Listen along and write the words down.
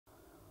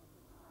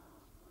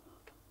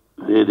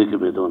వేదిక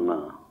మీద ఉన్న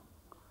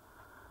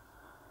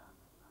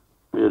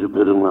పేరు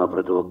పేరున్న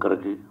ప్రతి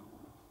ఒక్కరికి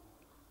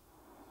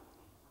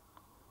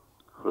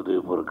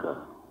హృదయపూర్వక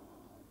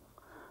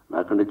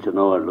నాకంటే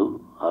చిన్నవాళ్ళు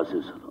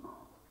ఆశీస్సులు.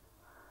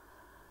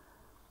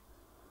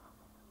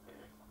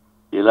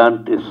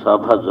 ఇలాంటి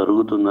సభ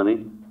జరుగుతుందని,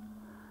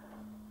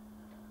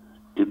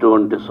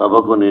 ఇటువంటి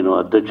సభకు నేను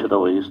అధ్యక్షత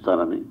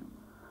వహిస్తానని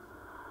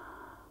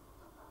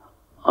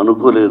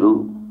అనుకోలేదు.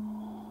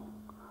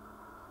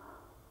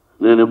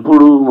 నేను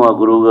ఎప్పుడూ మా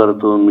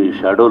గురువుగారితో మీ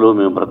షాడోలో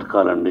మేము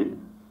బ్రతకాలండి,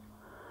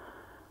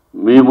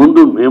 మీ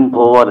ముందు మేము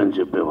పోవాలని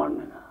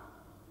చెప్పేవాడిని.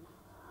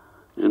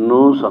 ఎన్నో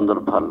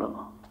సందర్భాల్లో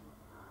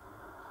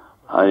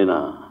ఆయన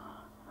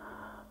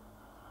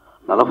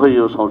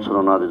 40వ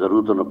సంవత్సరం నాది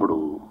జరుగుతున్నప్పుడు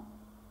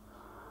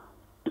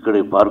ఇక్కడ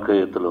ఈ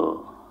పార్కయ్యతలో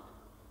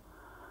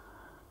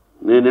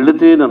నేను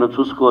వెళితే నన్ను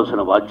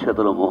చూసుకోవాల్సిన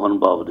బాధ్యతలో మోహన్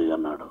బాబుది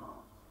అన్నాడు.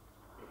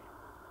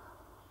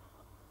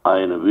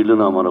 ఆయన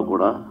వీలునామాలో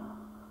కూడా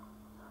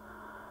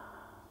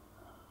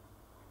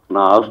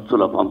నా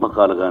ఆస్తుల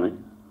పంపకాలు కానీ,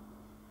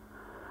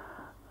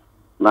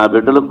 నా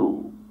బిడ్డలకు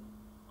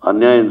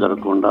అన్యాయం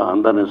జరగకుండా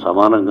అందరినీ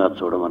సమానంగా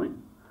చూడమని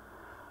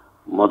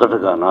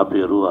మొదటగా నా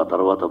పేరు, ఆ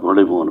తర్వాత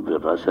మురళీమోహన్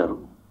పేరు రాశారు.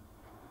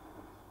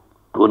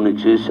 కొన్ని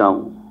చేశాం,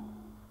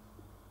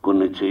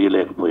 కొన్ని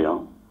చేయలేకపోయాం.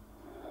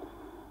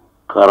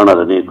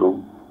 కారణాలు అనేకం.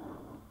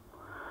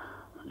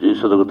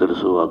 జీసులకు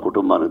తెలుసు, ఆ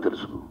కుటుంబానికి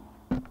తెలుసు.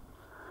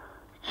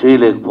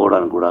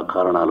 చేయలేకపోవడానికి కూడా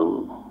కారణాలు,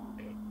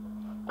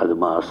 అది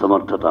మా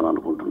అసమర్థత అని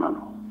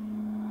అనుకుంటున్నాను.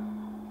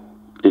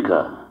 ఇక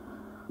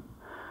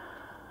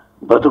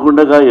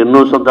బ్రతుకుండగా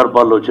ఎన్నో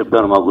సందర్భాల్లో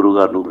చెప్పాను మా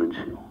గురువుగారిని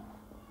గురించి.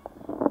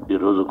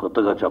 ఈరోజు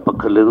కొత్తగా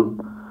చెప్పక్కర్లేదు,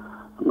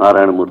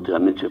 నారాయణమూర్తి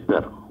అన్నీ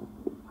చెప్పారు.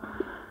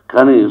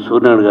 కానీ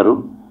సూర్యనారాయణ గారు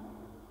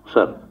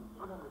సార్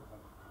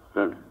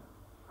రండి,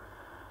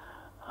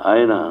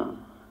 ఆయన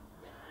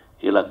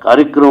ఇలా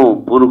కార్యక్రమం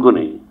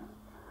పూనుకొని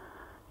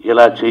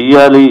ఇలా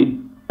చెయ్యాలి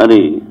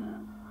అని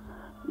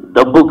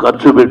డబ్బు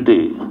ఖర్చు పెట్టి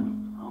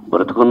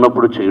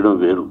బ్రతుకున్నప్పుడు చేయడం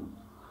వేరు,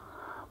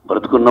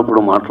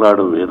 బ్రతుకున్నప్పుడు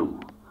మాట్లాడడం వేరు,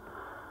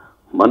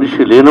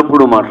 మనిషి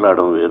లేనప్పుడు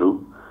మాట్లాడడం వేరు,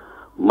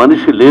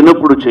 మనిషి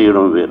లేనప్పుడు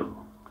చేయడం వేరు.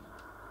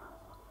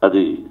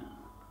 అది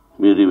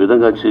మీరు ఈ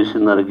విధంగా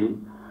చేసిన దానికి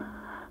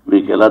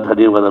మీకు ఎలా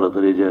ధన్యవాదాలు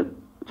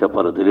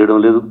చెప్పాలో తెలియడం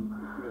లేదు.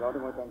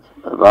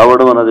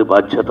 రావడం అన్నది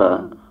బాధ్యత,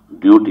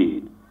 డ్యూటీ,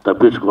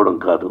 తప్పించుకోవడం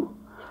కాదు.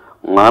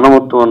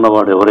 మానవత్వం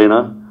అన్నవాడు ఎవరైనా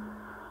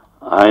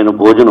ఆయన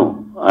భోజనం,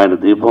 ఆయన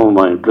దీపం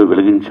మా ఇంట్లో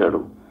వెలిగించాడు.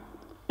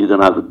 ఇది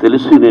నాకు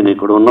తెలిసి నేను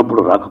ఇక్కడ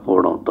ఉన్నప్పుడు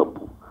రాకపోవడం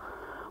తప్పు.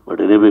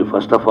 But anyway,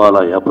 first of all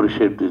I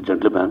appreciate this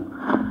gentleman.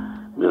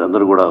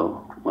 మీరందరూ కూడా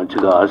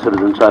మంచిగా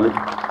ఆశీర్వదించాలి.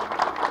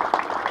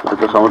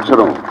 ప్రతి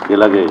సంవత్సరం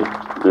ఇలాగే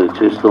మీరు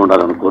చేస్తూ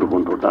ఉండాలని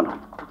కోరుకుంటుంటాను.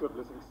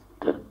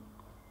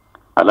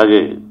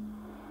 అలాగే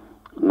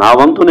నా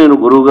వంతు నేను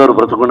గురువుగారు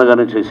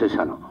బ్రతకుండగానే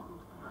చేసేసాను.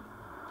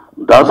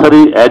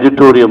 దాసరి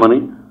యాజిటోరియం అని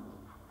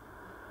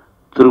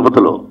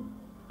తిరుపతిలో,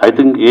 I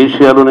think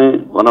ఏషియాలోనే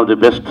one of the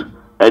best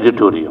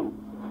యాజిటోరియం.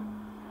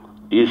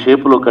 ఈ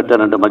షేప్లో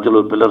కట్టానంటే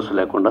మధ్యలో పిల్లర్స్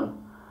లేకుండా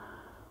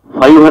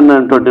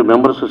 520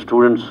 మెంబర్స్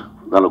స్టూడెంట్స్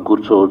దానిలో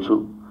కూర్చోవచ్చు.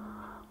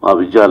 మా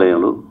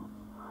విద్యాలయంలో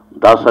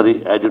దాసరి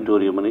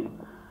యాజిటోరియం అని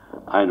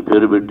ఆయన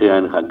పేరు పెట్టి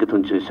ఆయనకు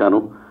అంకితం చేశాను.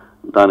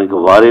 దానికి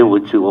వారే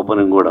వచ్చి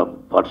ఓపెనింగ్ కూడా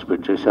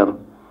పార్టిసిపేట్ చేశారు.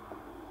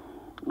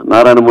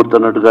 నారాయణమూర్తి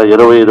అన్నట్టుగా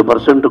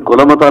 25%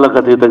 కులమతాలకు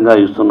అతీతంగా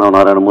ఇస్తున్నాం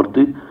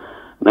నారాయణమూర్తి.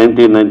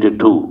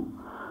 1992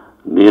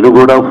 నేను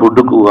కూడా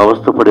ఫుడ్కు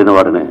అవస్థపడిన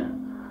వాడినే,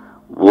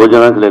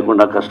 భోజనానికి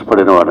లేకుండా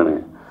కష్టపడిన వాడిని,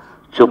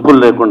 చెప్పులు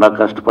లేకుండా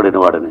కష్టపడిన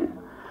వాడిని,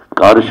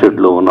 కారు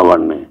షెడ్లో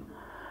ఉన్నవాడిని.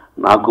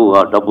 నాకు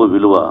ఆ డబ్బు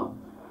విలువ,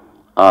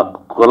 ఆ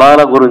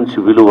కులాల గురించి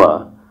విలువ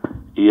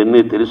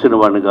ఇవన్నీ తెలిసిన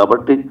వాడిని.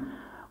 కాబట్టి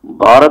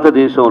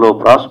భారతదేశంలో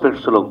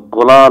ప్రాస్పెక్ట్స్లో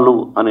కులాలు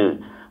అనే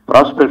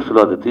ప్రాస్పెక్ట్స్లో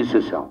అది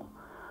తీసేసాం.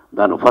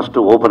 దాన్ని ఫస్ట్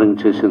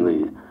ఓపెనింగ్ చేసింది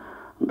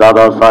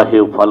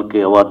దాదాసాహెబ్ ఫాల్కే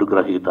అవార్డు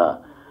గ్రహీత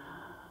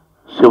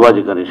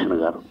శివాజీ గణేషన్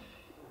గారు.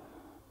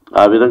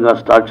 ఆ విధంగా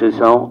స్టార్ట్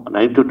చేసాం.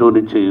 92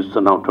 నుంచి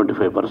ఇస్తున్నాం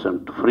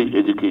 25% free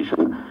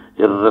education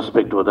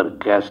ఇర్రెస్పెక్ట్ other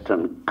caste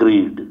and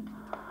creed.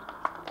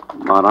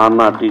 మా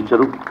నాన్న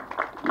టీచరు,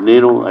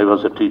 నేను ఐ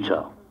వాజ్ ఎ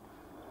టీచర్.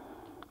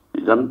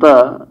 ఇదంతా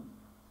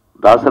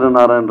దాసరి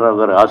నారాయణరావు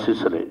గారి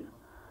ఆశీస్సులే.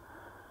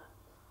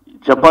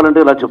 చెప్పాలంటే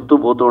ఇలా చెప్తూ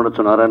పోతూ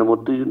ఉండొచ్చు.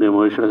 నారాయణమూర్తి నేను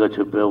ఎమోషనల్గా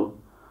చెప్పావు,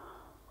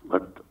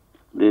 బట్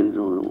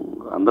నేను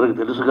అందరికీ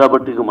తెలుసు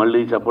కాబట్టి ఇక మళ్ళీ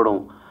చెప్పడం,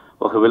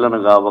 ఒక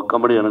విలన్గా, ఒక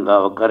కమెడియన్గా,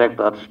 ఒక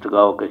కరెక్ట్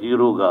ఆర్టిస్ట్గా, ఒక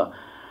హీరోగా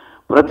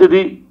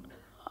ప్రతిదీ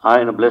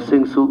ఆయన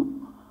బ్లెస్సింగ్స్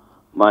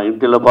మా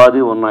ఇంటిలో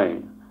పాది ఉన్నాయి.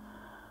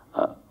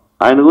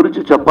 ఆయన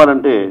గురించి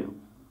చెప్పాలంటే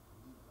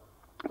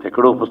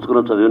ఎక్కడో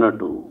పుస్తకంలో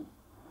చదివినట్టు,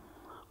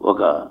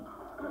 ఒక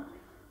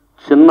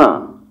చిన్న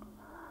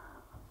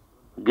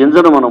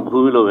గింజను మనం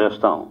భూమిలో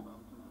వేస్తాం.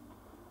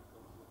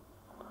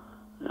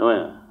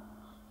 ఏమయ్యా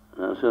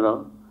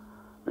నరసింహరావు,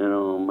 నేను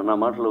నా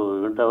మాటలు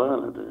వింటావా?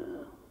 లేకపోతే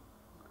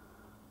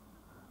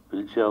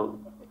పిలిచావు,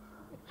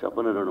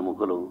 చెప్పని 2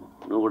 ముక్కలు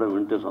నువ్వు కూడా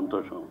వింటే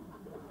సంతోషం.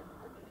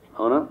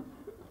 అవునా?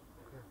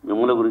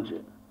 మిమ్మల్ని గురించే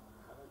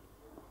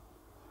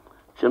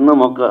చిన్న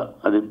మొక్క,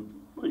 అది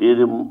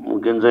ఏది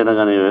గింజైనా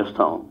కానీ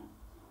వేస్తాం.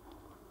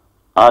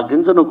 ఆ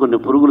గింజను కొన్ని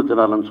పురుగులు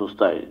తినాలని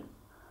చూస్తాయి,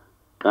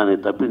 కానీ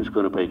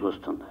తప్పించుకొని పైకి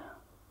వస్తుంది.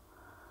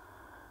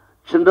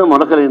 చిన్న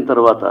మొలకలైన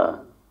తర్వాత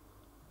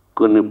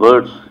కొన్ని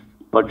బర్డ్స్,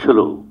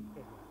 పక్షులు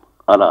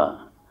అలా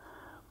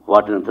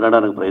వాటిని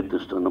తినడానికి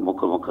ప్రయత్నిస్తుంది,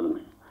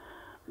 మొక్కల్ని.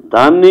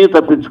 దాన్ని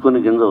తప్పించుకొని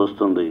గింజ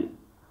వస్తుంది.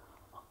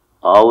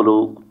 ఆవులు,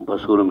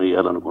 పశువులు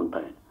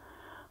మేయాలనుకుంటాయి.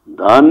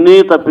 దాన్ని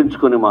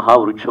తప్పించుకొని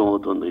మహావృక్షం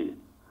అవుతుంది.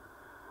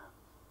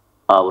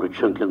 ఆ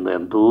వృక్షం కింద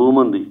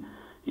ఎంతోమంది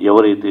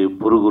ఎవరైతే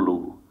పురుగులు,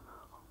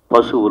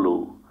 పశువులు,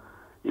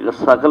 ఇక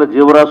సకల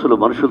జీవరాశులు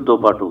మనుషులతో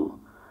పాటు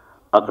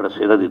అక్కడ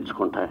సేద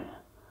తీర్చుకుంటాయి.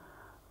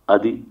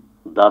 అది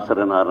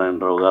దాసరి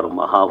నారాయణరావు గారు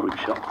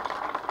మహావృక్షం.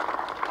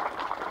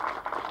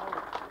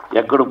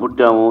 ఎక్కడ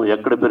పుట్టాము,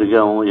 ఎక్కడ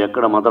పెరిగాము,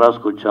 ఎక్కడ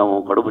మద్రాసుకు వచ్చాము,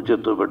 కడుపు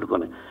చేత్తో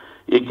పెట్టుకొని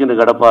ఎక్కిన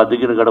గడప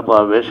దిగిన గడప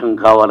వేషం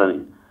కావాలని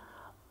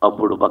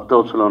అప్పుడు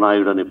భక్తవత్సల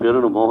నాయుడు అనే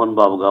పేరును మోహన్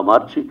బాబుగా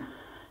మార్చి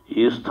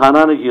ఈ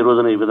స్థానానికి ఈ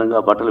రోజున ఈ విధంగా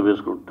బట్టలు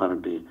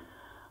వేసుకుంటున్నానంటే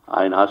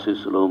ఆయన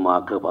ఆశీస్సులు, మా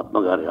అక్క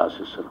పద్మగారి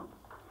ఆశీస్సులు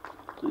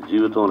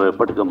జీవితంలో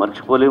ఎప్పటికీ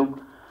మర్చిపోలేము.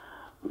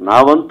 నా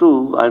వంతు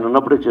ఆయన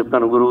ఉన్నప్పుడే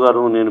చెప్పాను,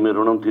 గురువుగారు నేను మీ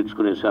రుణం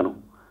తీర్చుకునేశాను,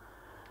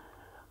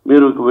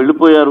 మీరు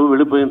వెళ్ళిపోయారు,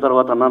 వెళ్ళిపోయిన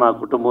తర్వాత అన్న నా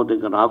కుటుంబంతో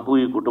ఇంకా నాకు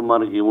ఈ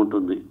కుటుంబానికి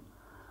ఏముంటుంది,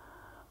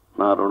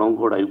 నా రుణం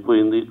కూడా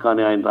అయిపోయింది,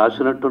 కానీ ఆయన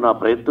రాసినట్టు నా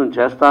ప్రయత్నం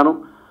చేస్తాను,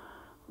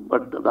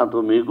 బట్ దాంతో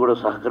మీకు కూడా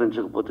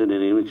సహకరించకపోతే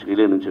నేనేమీ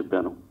చేయలేనని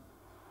చెప్పాను.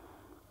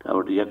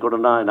 కాబట్టి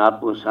ఎక్కడున్నా ఆయన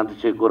ఆత్మకు శాంతి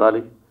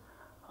చేకూరాలి,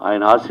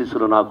 ఆయన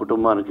ఆశీస్సులు నా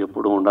కుటుంబానికి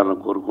ఎప్పుడూ ఉండాలని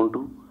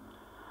కోరుకుంటూ,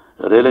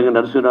 రేలంగి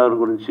నరసింహరావు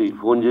గురించి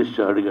ఫోన్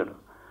చేసి అడిగాడు,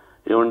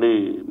 ఏమండి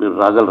మీరు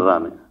రాగలరా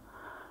అని.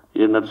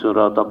 ఏ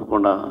నరసింహరావు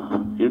తప్పకుండా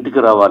ఇంటికి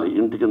రావాలి.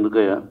 ఇంటికి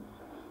ఎందుకయ్యా,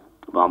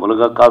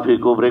 మామూలుగా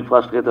కాఫీకో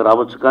బ్రేక్ఫాస్ట్కి అయితే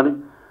రావచ్చు, కానీ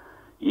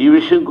ఈ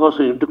విషయం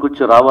కోసం ఇంటికి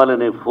వచ్చి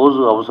రావాలనే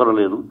ఫోజు అవసరం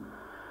లేదు.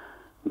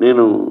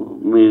 నేను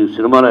మీ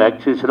సినిమాలో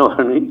యాక్ట్ చేసిన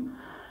వాడిని,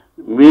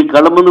 మీ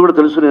కళ్ళ ముందు కూడా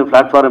తెలుసు, నేను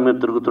ప్లాట్ఫారం మీద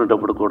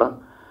తిరుగుతున్నప్పుడు కూడా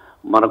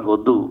మనకు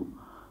వద్దు,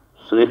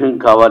 స్నేహం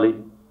కావాలి,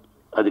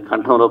 అది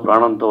కంఠంలో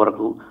ప్రాణంతో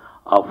వరకు,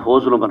 ఆ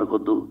ఫోజులు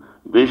మనకొద్దు,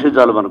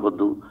 భేషజాలు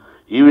మనకొద్దు,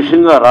 ఈ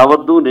విషయంగా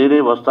రావద్దు, నేనే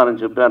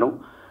వస్తానని చెప్పాను.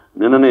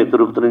 నిన్ననే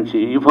తిరుపతి నుంచి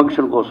ఈ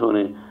ఫంక్షన్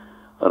కోసమనే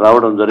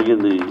రావడం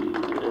జరిగింది.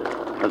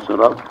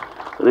 Narasimharao,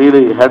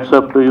 really hats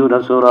up to you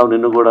Narasimharao.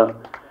 నిన్ను కూడా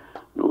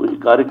నువ్వు ఈ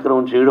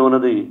కార్యక్రమం చేయడం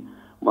అన్నది,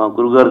 మా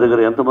గురుగారి దగ్గర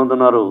ఎంతమంది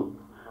ఉన్నారు,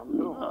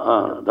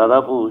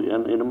 దాదాపు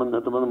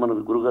ఎంతమంది మన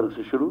గురుగారి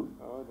శిష్యుడు?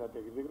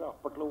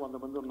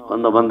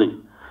 100 మంది.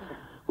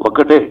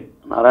 ఒక్కటే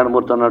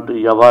నారాయణమూర్తి అన్నట్టు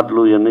ఈ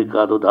అవార్డులు ఇవన్నీ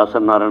కాదు,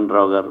 దాసరి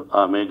నారాయణరావు గారు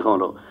ఆ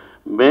మేఘంలో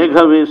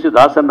మేఘం వేసి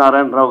దాసరి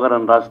నారాయణరావు గారు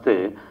అని రాస్తే,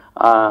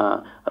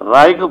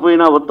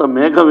 రాయకపోయినా ఉత్త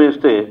మేఘం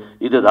వేస్తే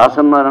ఇది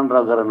దాసరి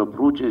నారాయణరావు గారిని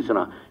ప్రూవ్ చేసిన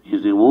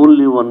is the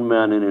only one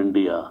man in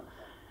India.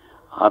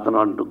 అతను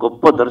అంటూ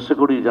గొప్ప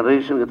దర్శకుడు ఈ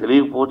జనరేషన్కి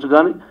తెలియకపోవచ్చు,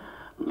 కానీ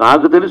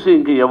నాకు తెలిసి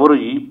ఇంక ఎవరు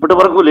ఇప్పటి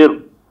వరకు లేరు.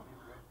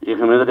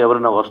 ఇక మీదట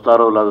ఎవరైనా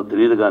వస్తారో లేదో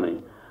తెలియదు, కానీ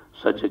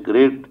such a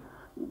great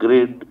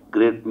great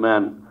great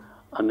man,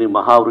 అన్ని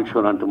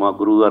మహావృక్షం లాంటి మా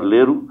గురువుగారు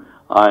లేరు.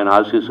 ఆయన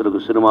ఆశీస్సులకు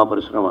సినిమా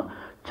పరిశ్రమ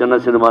చిన్న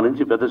సినిమా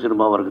నుంచి పెద్ద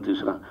సినిమా వరకు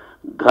తీసిన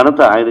ఘనత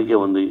ఆయనకే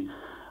ఉంది.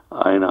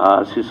 ఆయన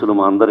ఆశీస్సులు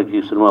మా అందరికీ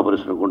సినిమా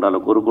పరిశ్రమకు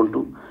ఉండాలని కోరుకుంటూ,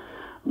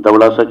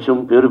 ధవళా సత్యం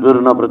పేరు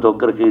పేరున ప్రతి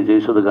ఒక్కరికి,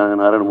 జయసుధ కానీ,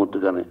 నారాయణమూర్తి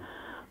కానీ,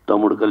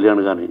 తమ్ముడు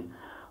కళ్యాణ్ కానీ,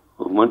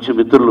 మంచి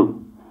మిత్రులు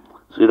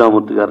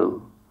శ్రీరామూర్తి గారు,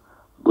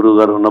 గురువు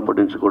గారు ఉన్నప్పటి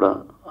నుంచి కూడా,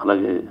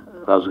 అలాగే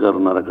రాజు గారు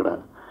ఉన్నారు అక్కడ,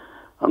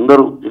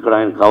 అందరూ ఇక్కడ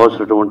ఆయనకు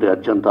కావాల్సినటువంటి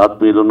అత్యంత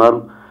ఆత్మీయులు ఉన్నారు.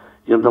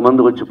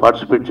 ఇంతమంది వచ్చి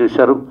పార్టిసిపేట్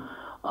చేశారు.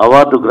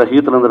 అవార్డు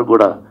గ్రహీతలందరూ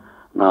కూడా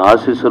నా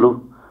ఆశీస్సులు,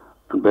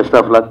 బెస్ట్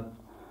ఆఫ్ లక్.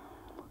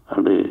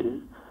 అంటే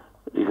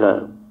ఇక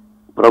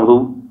ప్రభు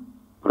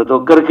ప్రతి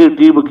ఒక్కరికి,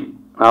 టీముకి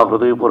నా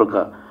హృదయపూర్వక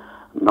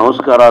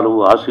నమస్కారాలు,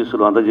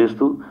 ఆశీస్సులు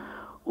అందజేస్తూ,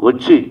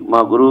 వచ్చి మా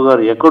గురువు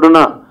గారు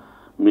ఎక్కడున్నా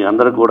మీ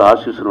అందరికి కూడా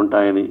ఆశీస్సులు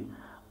ఉంటాయని,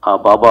 ఆ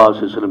బాబా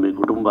ఆశీస్సులు మీ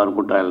కుటుంబానికి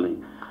ఉంటాయని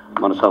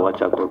మనసా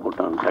వాచా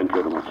కోరుకుంటాను. Thank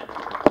you very much.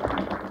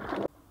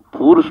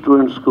 Poor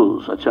స్టూడెంట్స్కు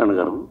Satyanarayana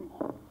గారు,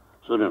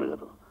 సూర్యనారాయణ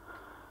గారు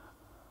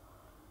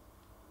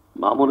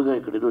మామూలుగా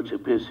ఇక్కడ ఏదో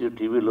చెప్పేసి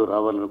టీవీలో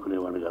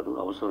రావాలనుకునేవాడిని కాదు,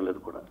 అవసరం లేదు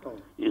కూడా,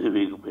 ఇది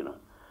వేగిపోయినా.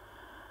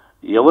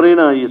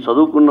 ఎవరైనా ఈ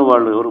చదువుకున్న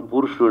వాళ్ళు ఎవరు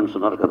పూర్ స్టూడెంట్స్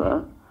ఉన్నారు కదా,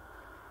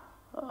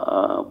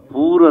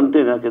 పూర్ అంటే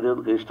నాకు ఏదో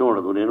ఇష్టం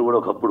ఉండదు. నేను కూడా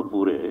ఒకప్పుడు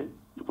పూరే,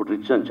 ఇప్పుడు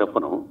రిచ్ అని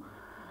చెప్పను.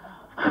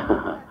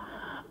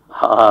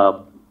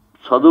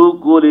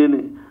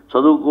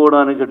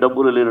 చదువుకోవడానికి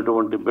డబ్బులు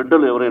లేనటువంటి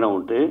బిడ్డలు ఎవరైనా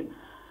ఉంటే,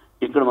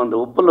 ఇక్కడ మన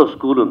ఉప్పల్లో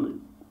స్కూల్ ఉంది,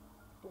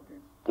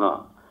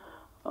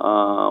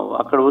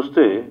 అక్కడ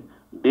వస్తే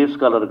డే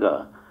స్కాలర్గా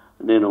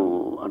నేను,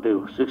 అంటే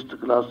 6th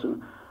క్లాస్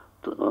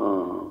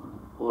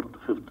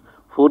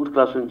 4th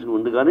క్లాస్ నుంచి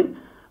ఉంది, కానీ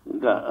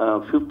ఇంకా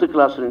 5th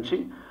క్లాస్ నుంచి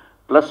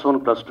 +1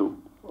 +2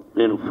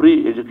 నేను ఫ్రీ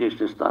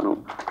ఎడ్యుకేషన్ ఇస్తాను.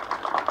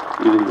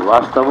 ఇది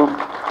వాస్తవం.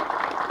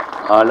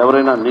 వాళ్ళు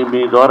ఎవరైనా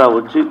మీ ద్వారా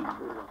వచ్చి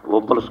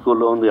ఉప్పల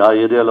స్కూల్లో ఉంది, ఆ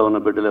ఏరియాలో ఉన్న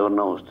బిడ్డలు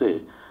ఎవరైనా వస్తే,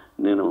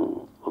 నేను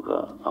ఒక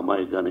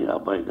అమ్మాయికి కానీ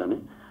అబ్బాయికి కానీ,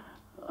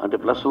 అంటే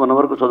 +1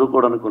 వరకు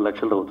చదువుకోవడానికి 1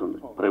 లక్షలు అవుతుంది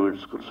ప్రైవేట్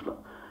స్కూల్స్లో.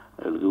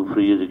 I will give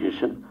free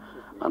education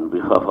on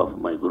behalf of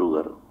my గురువు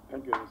గారు.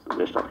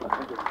 Best of luck.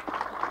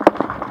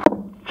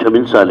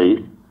 క్షమించాలి,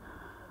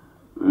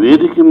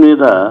 వేదిక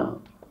మీద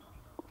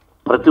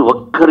ప్రతి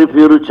ఒక్కరి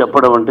పేరు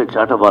చెప్పడం అంటే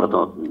చాటభారతం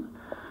అవుతుంది.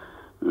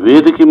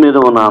 వేదిక మీద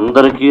ఉన్న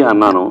అందరికీ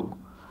అన్నాను,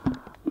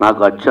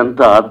 నాకు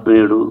అత్యంత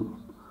ఆత్మీయుడు,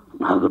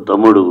 నాకు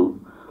తమ్ముడు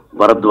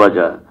భరద్వాజ,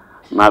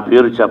 నా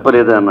పేరు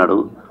చెప్పలేదే అన్నాడు.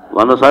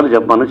 100 సార్లు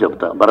చెప్పమని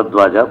చెప్తా,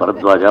 భరద్వాజ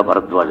భరద్వాజ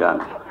భరద్వాజ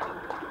అని.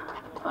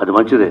 అది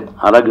మంచిదే.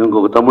 అలాగే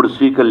ఇంకొక తమ్ముడు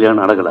శ్రీ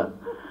కళ్యాణ్ అడగల.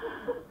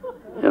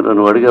 ఏమన్నా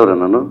నువ్వు అడిగేవరా?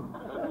 నన్ను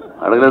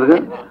అడగలేదుగా,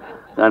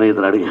 కానీ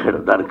ఇతను అడిగాడు.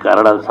 దానికి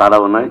కారణాలు చాలా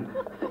ఉన్నాయి.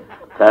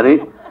 కానీ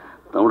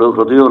తమ్ముడు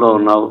హృదయంలో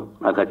ఉన్నావు,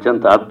 నాకు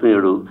అత్యంత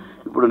ఆత్మీయుడు.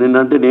 ఇప్పుడు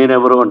నిన్నంటే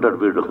నేనెవరు అంటాడు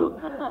వీడు.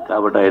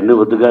 కాబట్టి అవన్నీ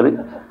వద్దు, కానీ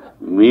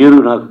మీరు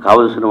నాకు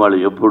కావలసిన వాళ్ళు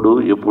ఎప్పుడు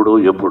ఎప్పుడు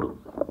ఎప్పుడు.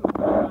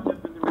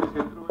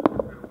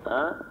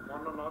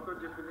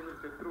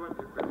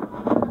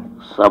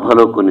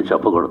 సభలో కొన్ని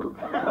చెప్పకూడదు.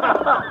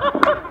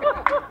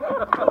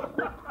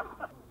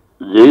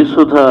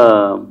 జయసుధ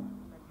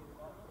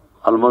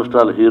ఆల్మోస్ట్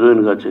ఆల్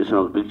హీరోయిన్గా చేసిన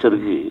ఒక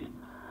పిక్చర్కి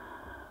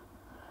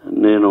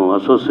నేను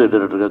అసోసియేట్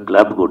డైరెక్టర్గా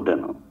క్లాప్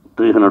కొట్టాను.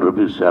 300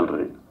 రూపీస్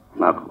శాలరీ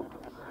నాకు.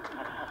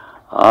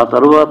 ఆ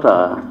తర్వాత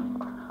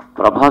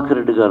ప్రభాకర్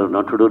రెడ్డి గారు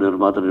నటుడు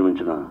నిర్మాత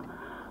నిర్మించిన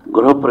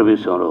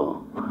గృహప్రవేశంలో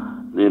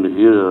నేను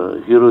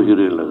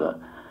హీరోయిన్లుగా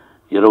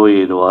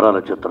 25 వారాల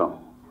చిత్రం.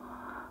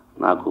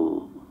 నాకు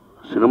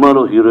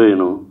సినిమాలో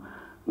హీరోయిన్,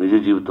 నిజ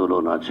జీవితంలో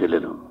నా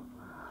చెల్లెలు.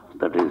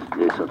 That is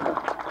Jayasudha.